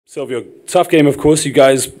Silvio, tough game, of course. You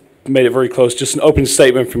guys made it very close. Just an open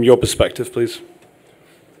statement from your perspective, please.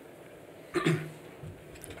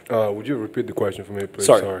 Would you repeat the question for me, please?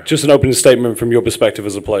 Sorry. Just an open statement from your perspective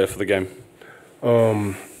as a player for the game.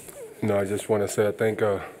 No, I just want to say I think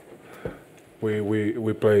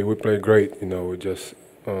we played great. You know, we just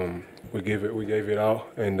we gave it all,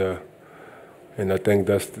 and I think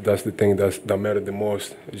that's the thing that mattered the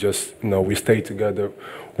most. Just we stayed together,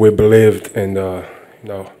 we believed, and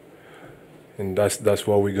and that's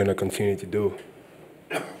what we're gonna continue to do.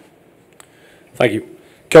 Thank you.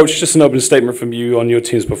 Coach, just an open statement from you on your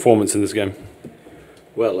team's performance in this game.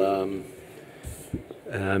 Well,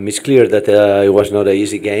 it's clear that it was not an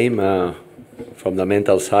easy game from the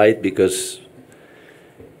mental side, because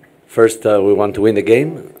first we want to win the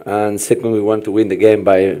game, and second we want to win the game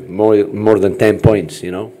by more than 10 points,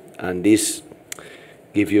 and this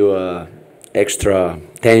give you extra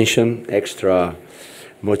tension, extra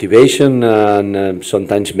motivation, and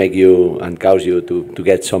sometimes make you and cause you to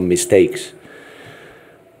get some mistakes.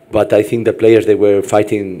 But I think the players, they were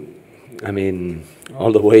fighting, I mean,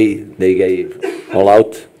 all the way. They gave all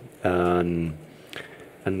out, and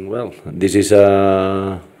well, this is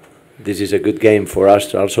a good game for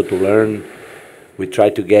us also to learn. We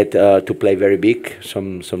try to get to play very big,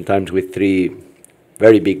 sometimes with 3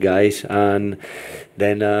 very big guys, and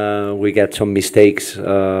then we get some mistakes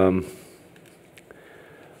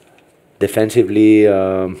defensively.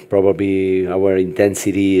 Probably our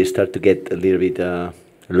intensity start to get a little bit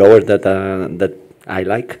lower that I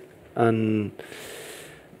like, and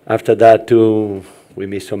after that too, we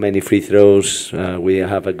missed so many free throws. We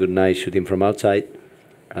have a good night shooting from outside,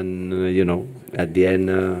 and at the end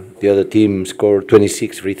the other team scored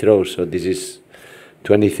 26 free throws, so this is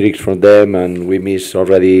 23 from them, and we missed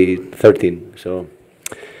already 13. So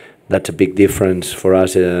that's a big difference for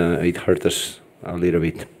us. It hurt us a little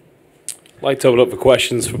bit. I'd like to open up for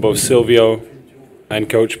questions for both Silvio and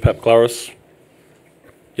Coach Pep Claros.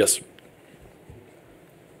 Yes.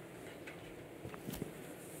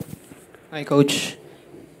 Hi, Coach.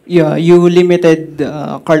 Yeah, you limited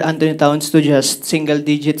Karl Anthony Towns to just single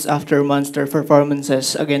digits after monster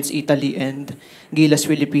performances against Italy and Gilas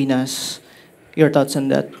Filipinas. Your thoughts on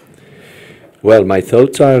that? Well, my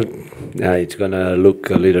thoughts are it's gonna look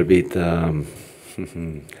a little bit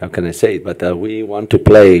how can I say it? But we want to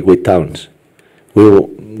play with Towns.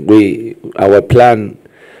 Our plan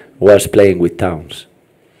was playing with Towns.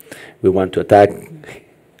 We want to attack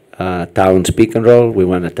Towns' pick and roll. We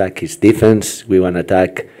want to attack his defense. We want to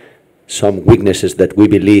attack some weaknesses that we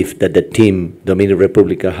believe that the team, Dominican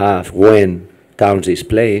Republic, have when Towns is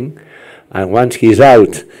playing. And once he's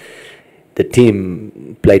out, the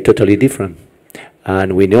team play totally different.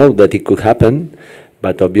 And we know that it could happen,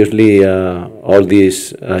 but obviously all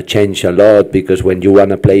this change a lot, because when you want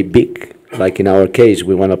to play big, like in our case,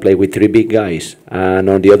 we want to play with 3 big guys, and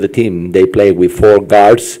on the other team, they play with 4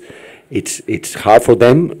 guards. It's hard for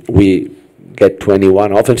them. We get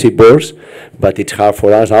 21 offensive boards, but it's hard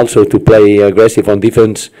for us also to play aggressive on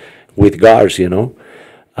defense with guards,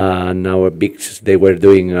 And our bigs, they were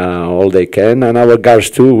doing all they can, and our guards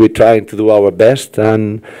too. We're trying to do our best,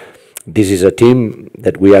 and this is a team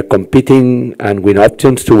that we are competing and with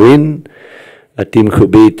options to win. A team who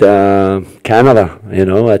beat Canada,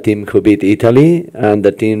 a team who beat Italy, and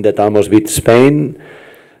a team that almost beat Spain.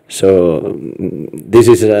 So this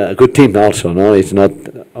is a good team also, no? It's not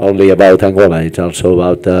only about Angola, it's also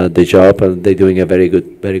about the job, and they're doing a very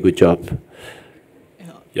good job.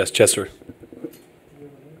 Yes, Chester.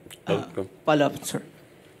 Follow-up, sir.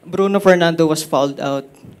 Bruno Fernando was fouled out,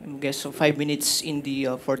 I guess, so 5 minutes in the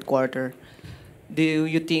 4th quarter. Do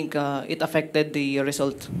you think it affected the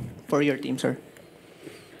result for your team, sir?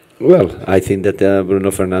 Well, I think that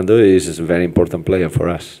Bruno Fernando is a very important player for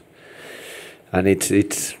us. And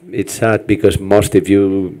it's sad, because most, if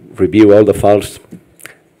you review all the fouls,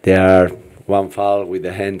 there are one foul with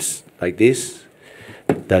the hands like this,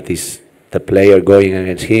 that is the player going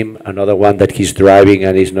against him, another one that he's driving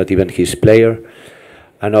and is not even his player,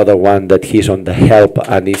 another one that he's on the help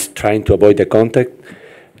and is trying to avoid the contact.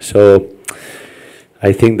 So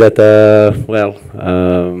I think that,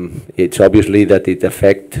 it's obviously that it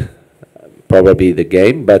affects probably the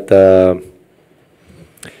game, but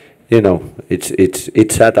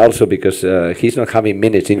it's sad also, because he's not having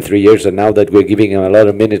minutes in 3 years, and now that we're giving him a lot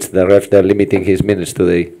of minutes, the ref, they're limiting his minutes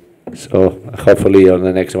today. So hopefully on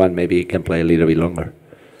the next one, maybe he can play a little bit longer.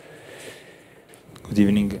 Good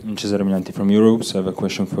evening, I'm Cesare Milanti from Europe. So I have a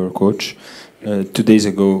question for Coach. 2 days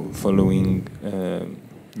ago, following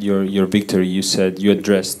your victory, you said you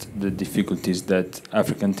addressed the difficulties that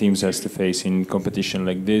African teams has to face in competition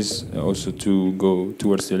like this, also to go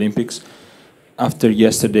towards the Olympics. After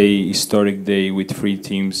yesterday historic day with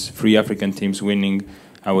three African teams winning,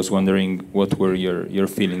 I was wondering what were your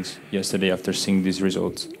feelings yesterday after seeing these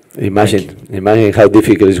results. Imagine how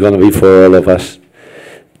difficult it's going to be for all of us.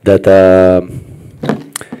 That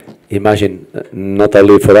imagine not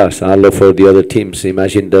only for us, also for the other teams.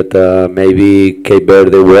 Imagine that maybe Cape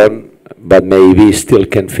Verde won, but maybe still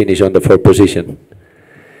can finish on the 4th position.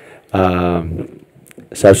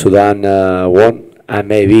 South Sudan won, and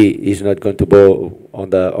maybe is not going to go on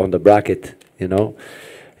the bracket. You know,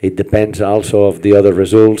 it depends also of the other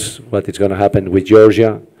results. What is going to happen with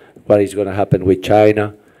Georgia? What is going to happen with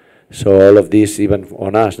China? So all of this, even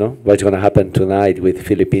on us, no? What's going to happen tonight with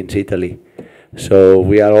Philippines, Italy? So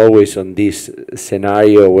we are always on this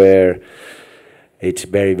scenario where it's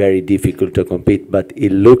very, very difficult to compete. But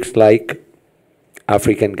it looks like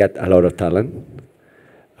Africa got a lot of talent.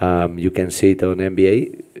 You can see it on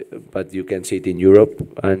NBA, but you can see it in Europe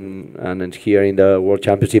and here in the World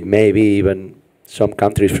Championship. Maybe even some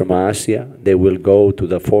countries from Asia, they will go to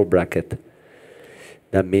the 4th bracket.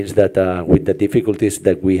 That means that with the difficulties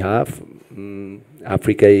that we have,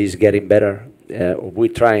 Africa is getting better.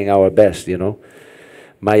 We're trying our best, you know.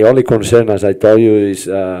 My only concern, as I told you, is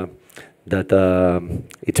that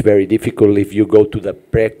it's very difficult if you go to the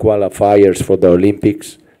pre-qualifiers for the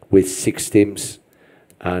Olympics with 6 teams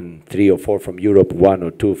and 3 or 4 from Europe, 1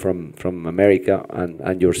 or 2 from America,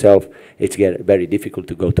 and yourself. It's very difficult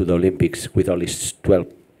to go to the Olympics with only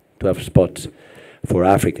 12 spots for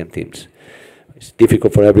African teams. It's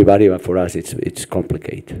difficult for everybody, but for us, it's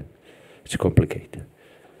complicated. It's complicated.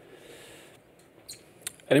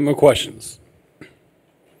 Any more questions?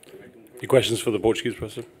 Any questions for the Portuguese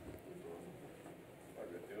person?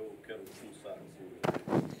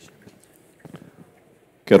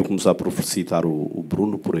 Quero começar por felicitar o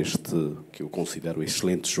Bruno por este, que eu considero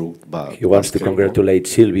excelente jogo de basquete. He wants to congratulate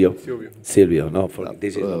Silvio. Silvio, no,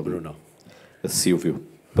 this is Bruno. Silvio,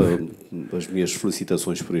 as minhas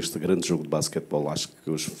felicitações por este grande jogo de basquetebol. Acho que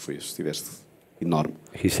hoje estiveste enorme.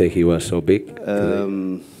 He said he was so big.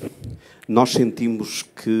 Nós sentimos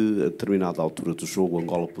que a determinada altura do jogo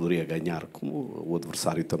Angola poderia ganhar, como o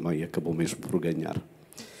adversário também acabou mesmo por ganhar.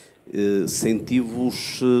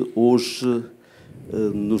 Senti-vos hoje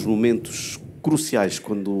nos momentos cruciais,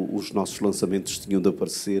 quando os nossos lançamentos tinham de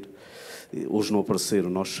aparecer. Hoje não apareceram,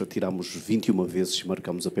 nós atirámos 21 vezes e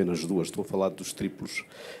marcamos apenas 2. Estou a falar dos triplos.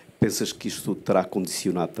 Pensas que isto terá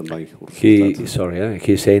condicionado também o resultado?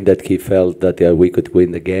 He's saying that he felt that we could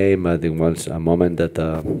win the game. There was a moment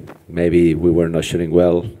that maybe we were not shooting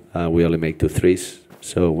well. We only make 2 threes.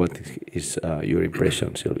 So what is your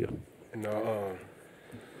impression, Silvio?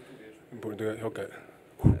 Ok.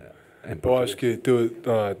 Eu acho que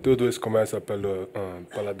tudo isso começa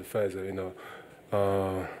pela defesa, you know.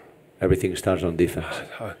 Everything starts on defense.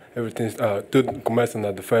 Tudo começa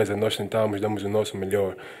na defesa. Nós damos o nosso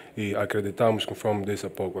melhor e acreditamos, conforme disse há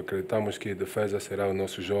pouco, acreditamos que a defesa será o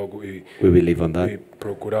nosso jogo e we believe on that. E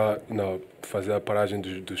procurar, fazer a paragem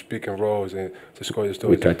dos pick and rolls e essas coisas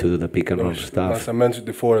todas. We try to do the pick and roll stuff. Lançamentos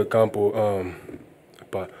de fora do campo,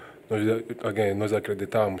 nós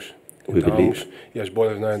acreditamos. We believe e as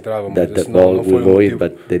bolas não entravam, that the ball will go in,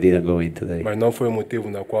 but they didn't go in today. Mas não foi o motivo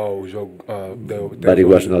na qual o jogo deu. But it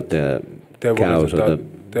was not the cause of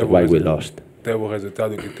the why we lost. Teve o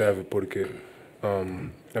resultado que teve porque,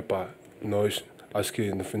 nós acho que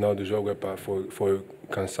no final do jogo foi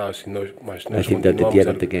cansaço, mas nós I think that at the end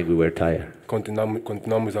of the game we were tired.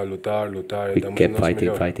 Continuamos a lutar. We kept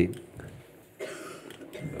fighting.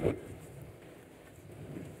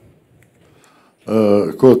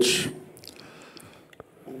 Coach,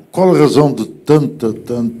 qual a razão de tanta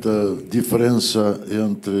diferença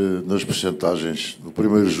nas percentagens? No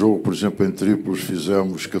primeiro jogo, por exemplo, em triplos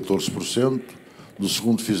fizemos 14%, no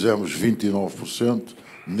segundo fizemos 29%,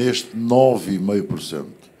 neste 9,5%.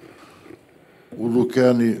 O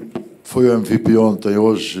Lucani foi o MVP ontem,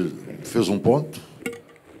 hoje fez 1 ponto.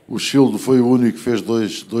 O Silvio foi o único que fez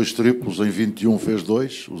dois triplos, em 21 fez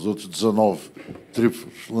 2, os outros 19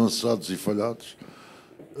 triplos lançados e falhados.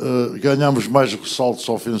 Ganhamos mais ressaltos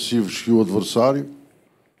ofensivos que o adversário,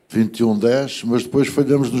 21-10, mas depois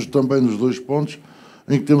falhamos também nos 2 pontos,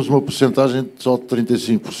 em que temos uma porcentagem só de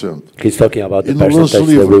 35%. E no lance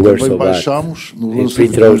livre também baixámos, no lance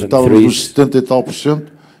livre estávamos nos 70 e tal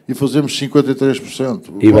 % e fazemos 53%.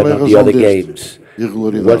 Qual é a razão desta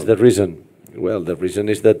irregularidade? What's the reason? Well, the reason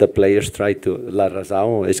is that the players try to... La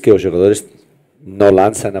razão es que os jogadores no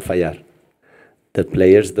lanzan a fallar. The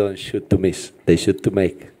players don't shoot to miss. They shoot to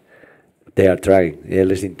make. They are trying,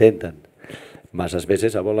 ellos intentan. Más a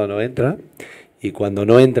veces la bola no entra, y cuando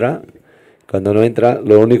no entra,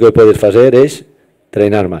 lo único que puedes hacer es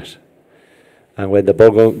treinar más. And when the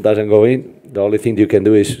ball doesn't go in, the only thing you can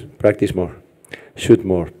do is practice more, shoot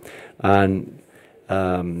more. And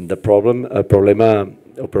el problema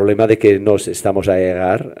de que nos estamos a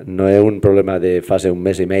llegar no es un problema de fase un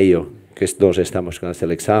mes y medio que nos estamos con la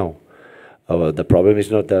selección. The problem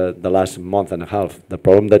is not the last month and a half. The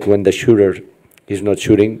problem that when the shooter is not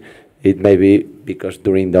shooting, it may be because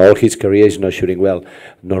during all his career he's not shooting well.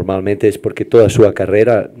 Normalmente es porque toda su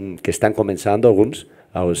carrera que están comenzando algunos,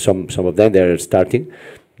 some of them they're starting,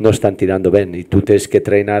 no están tirando bien. Y tú tienes que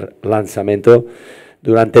treinar lanzamiento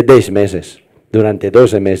durante 10 meses, durante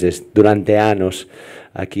 12 meses, durante años.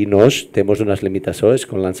 Aquí tenemos unas limitaciones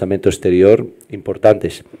con lanzamiento exterior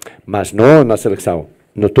importantes, mas no en la selección,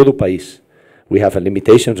 no todo el país. We have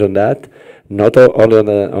limitations on that, not only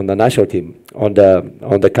on the national team, on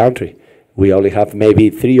the country. We only have maybe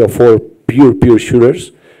 3 or 4 pure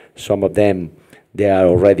shooters. Some of them, they are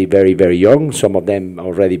already very, very young. Some of them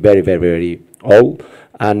already very, very, very old.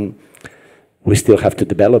 And we still have to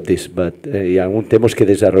develop this, but aún tenemos que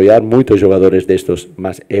desarrollar muchos jugadores de estos.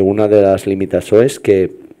 Más una de las limitaciones que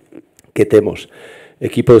tenemos.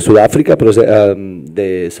 Equipo de Sudáfrica, pero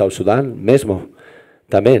de South Sudán mismo,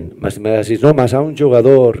 también. Mas me decís, no, más a un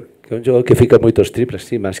jugador que fica muchos triples,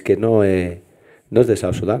 sí, más que no es de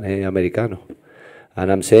South Sudan, americano.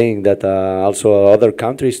 And I'm saying that also other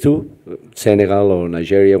countries too, Senegal or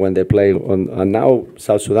Nigeria when they play, and now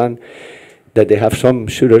South Sudan, that they have some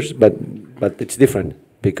shooters, but it's different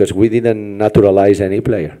because we didn't naturalize any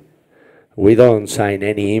player. We don't sign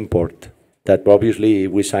any import. That obviously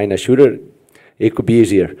if we sign a shooter, it could be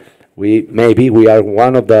easier. Maybe we are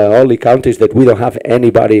one of the only countries that we don't have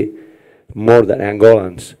anybody more than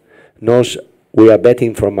Angolans. We are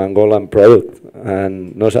betting from Angolan product,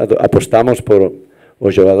 and nos apostamos por el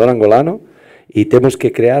jugador angolano y tenemos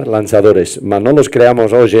que crear lanzadores. Mas no los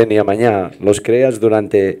creamos hoy ni mañana, los creas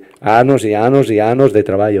durante años y años y años de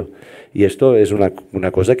trabajo. Y esto es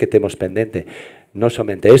una cosa que tenemos pendiente. No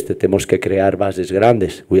solamente tenemos que crear bases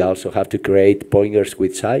grandes. We also have to create pointers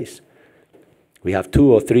with size. We have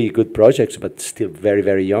 2 or 3 good projects, but still very,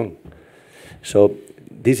 very young. So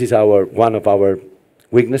this is one of our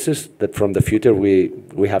weaknesses that from the future we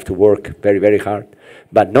have to work very, very hard.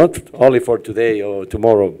 But not only for today or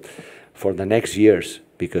tomorrow, for the next years,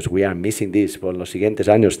 because we are missing this. Por los siguientes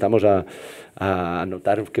años estamos a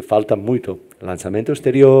notar que falta mucho. Lanzamiento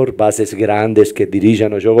exterior, bases grandes que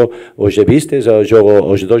dirijan el juego. Hoy vistes os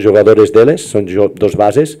 2 jugadores deles, son 2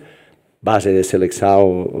 bases, base de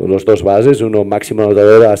selección, los 2 bases, uno máximo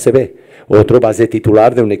anotador ACB, otro base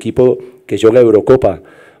titular de un equipo que juega Eurocopa.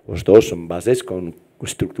 Los 2 son bases con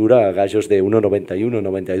estructura, gallos de 1.91,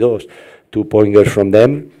 92. 2 pointers from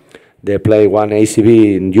them. They play one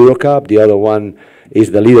ACB in Eurocup, the other one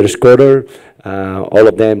is the leader scorer. All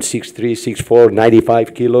of them 6'3", 6'4",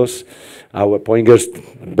 95 kilos. Our pointers,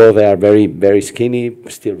 both are very, very skinny,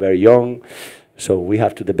 still very young. So we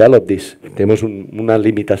have to develop this. Tenemos unas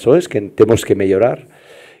limitaciones que tenemos que mejorar.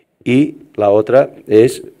 Y la otra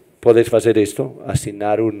es, puedes hacer esto,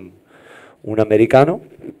 asignar un americano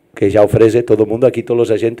que ya ofrece todo el mundo. Aquí todos los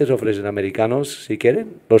agentes ofrecen americanos, si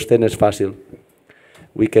quieren, los tienes fácil.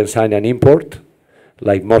 We can sign an import,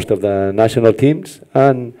 like most of the national teams,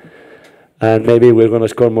 and maybe we're going to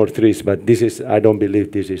score more threes, but I don't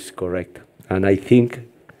believe this is correct. And I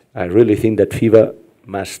really think that FIBA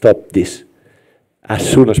must stop this as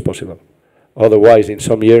soon as possible. Otherwise, in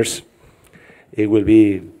some years, it will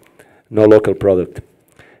be no local product.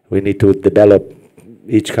 We need to develop,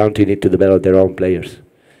 each country need to develop their own players.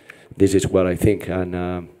 This is what I think,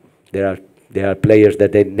 and there are players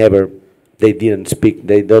that they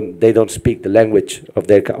don't speak the language of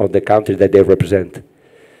the country that they represent.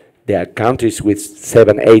 There are countries with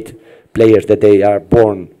 7, 8 players that they are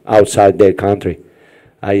born outside their country.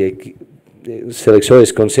 Hay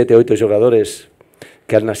selecciones con 7, 8 jugadores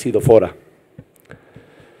que han nacido fuera.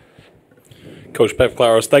 Coach Pep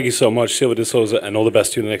Claros, thank you so much. Silvio de Sousa, and all the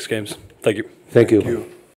best to you in the next games. Thank you. Thank you.